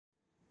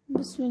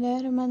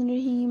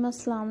बिस्मिल्लाहिर्रहमानिर्रहीम।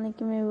 अस्सलाम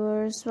वालेकुम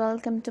viewers,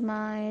 welcome to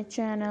my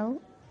channel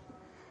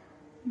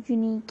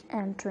unique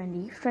and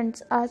trendy.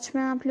 Friends, आज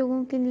मैं आप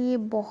लोगों के लिए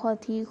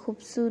बहुत ही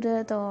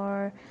खूबसूरत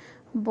और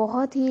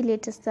बहुत ही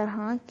लेटेस्ट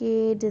तरह के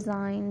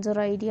डिज़ाइन और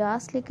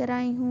आइडियाज़ लेकर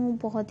आई हूँ।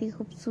 बहुत ही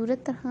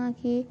खूबसूरत तरह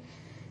के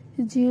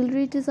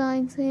ज्वेलरी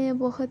डिज़ाइंस हैं,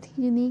 बहुत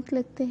ही यूनिक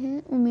लगते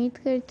हैं। उम्मीद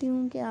करती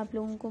हूँ कि आप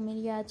लोगों को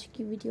मेरी आज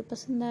की वीडियो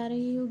पसंद आ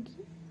रही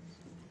होगी।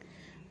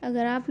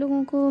 अगर आप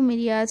लोगों को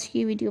मेरी आज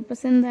की वीडियो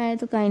पसंद आए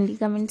तो काइंडली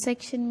कमेंट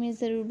सेक्शन में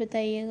ज़रूर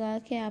बताइएगा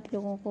कि आप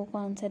लोगों को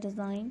कौन सा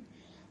डिज़ाइन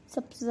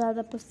सबसे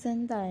ज़्यादा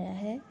पसंद आया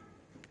है।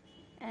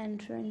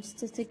 एंड फ्रेंड्स,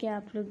 जैसे कि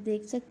आप लोग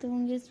देख सकते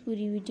होंगे, इस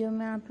पूरी वीडियो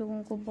में आप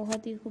लोगों को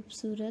बहुत ही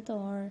खूबसूरत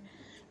और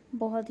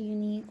बहुत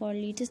यूनिक और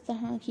लेटेस्ट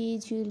तरह की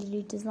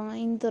ज्वेलरी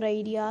डिज़ाइन और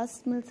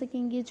आइडियाज़ मिल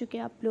सकेंगे, जो कि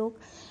आप लोग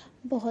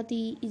बहुत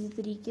ही ईजी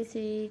तरीके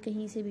से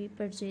कहीं से भी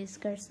परचेज़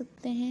कर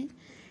सकते हैं।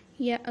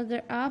 या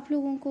अगर आप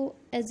लोगों को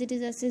एज इट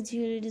इज़ ऐसे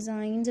ज्वेलरी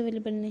डिज़ाइन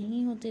अवेलेबल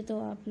नहीं होते तो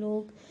आप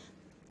लोग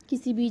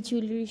किसी भी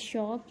ज्वेलरी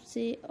शॉप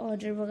से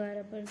ऑर्डर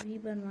वगैरह पर भी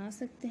बनवा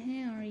सकते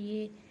हैं, और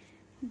ये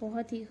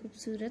बहुत ही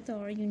खूबसूरत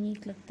और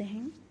यूनिक लगते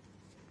हैं।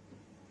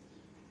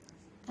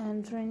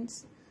 एंड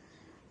फ्रेंड्स,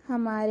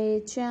 हमारे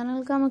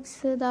चैनल का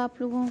मकसद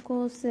आप लोगों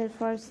को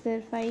सिर्फ़ और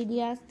सिर्फ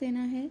आइडियाज़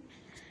देना है।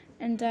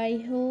 एंड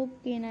आई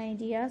होप कि इन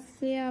आइडियाज़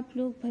से आप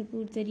लोग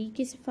भरपूर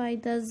तरीके से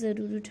फ़ायदा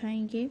ज़रूर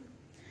उठाएंगे।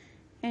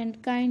 एंड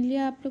काइंडली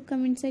आप लोग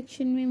कमेंट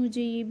सेक्शन में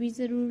मुझे ये भी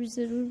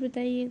ज़रूर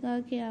बताइएगा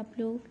कि आप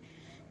लोग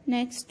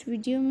नेक्स्ट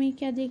वीडियो में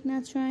क्या देखना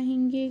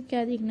चाहेंगे,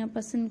 क्या देखना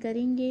पसंद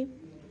करेंगे।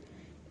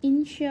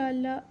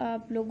 इंशाल्लाह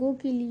आप लोगों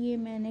के लिए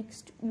मैं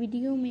नेक्स्ट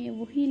वीडियो में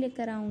वही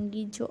लेकर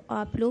आऊँगी जो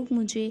आप लोग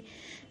मुझे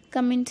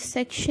कमेंट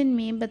सेक्शन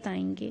में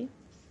बताएंगे।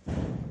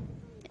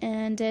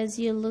 And as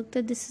you look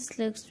that this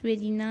looks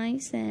very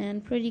nice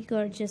and pretty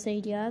gorgeous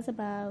ideas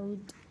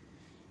about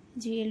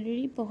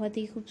jewellery. बहुत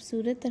ही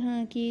खूबसूरत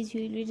तरह की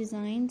ज्वेलरी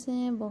डिज़ाइंस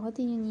हैं, बहुत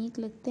ही यूनिक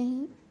लगते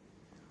हैं।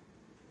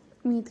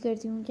 उम्मीद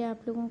करती हूँ कि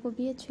आप लोगों को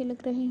भी अच्छे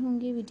लग रहे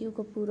होंगे। वीडियो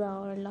को पूरा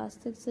और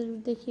लास्ट तक ज़रूर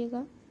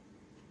देखिएगा।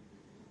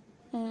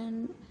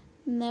 And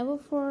never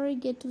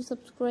forget to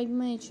subscribe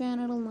my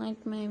channel,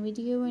 like my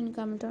video and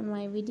comment on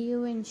my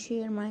video and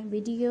share my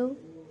video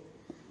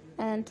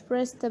and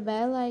press the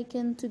bell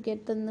icon to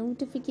get the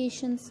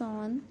notifications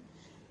on.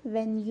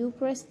 When you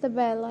press the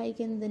bell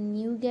icon, then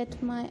you get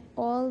my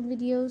all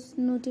videos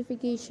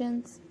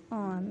notifications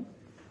on.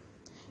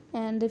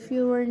 And if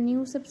you are a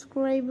new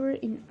subscriber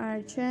in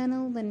our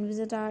channel, then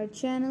visit our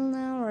channel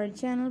now. Our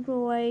channel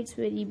provides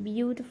very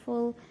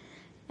beautiful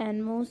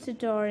and most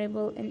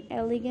adorable and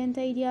elegant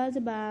ideas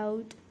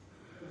about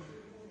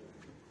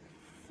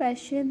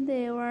fashion.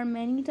 There are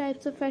many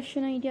types of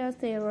fashion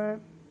ideas. There are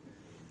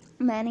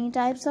many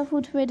types of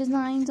footwear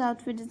designs,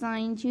 outfit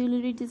designs,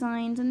 jewelry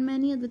designs, and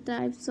many other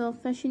types of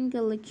fashion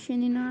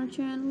collection in our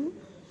channel.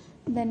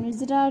 Then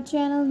visit our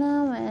channel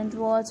now and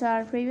watch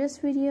our previous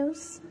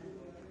videos.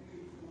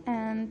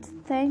 And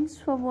thanks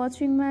for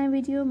watching my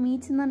video.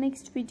 Meet in the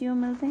next video.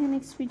 मिलते हैं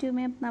next video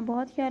में। अपना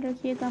बहुत ख्याल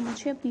रखिएगा,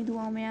 मुझे अपनी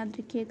दुआओं में याद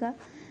रखिएगा।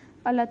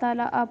 अल्लाह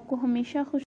ताला आपको हमेशा खुश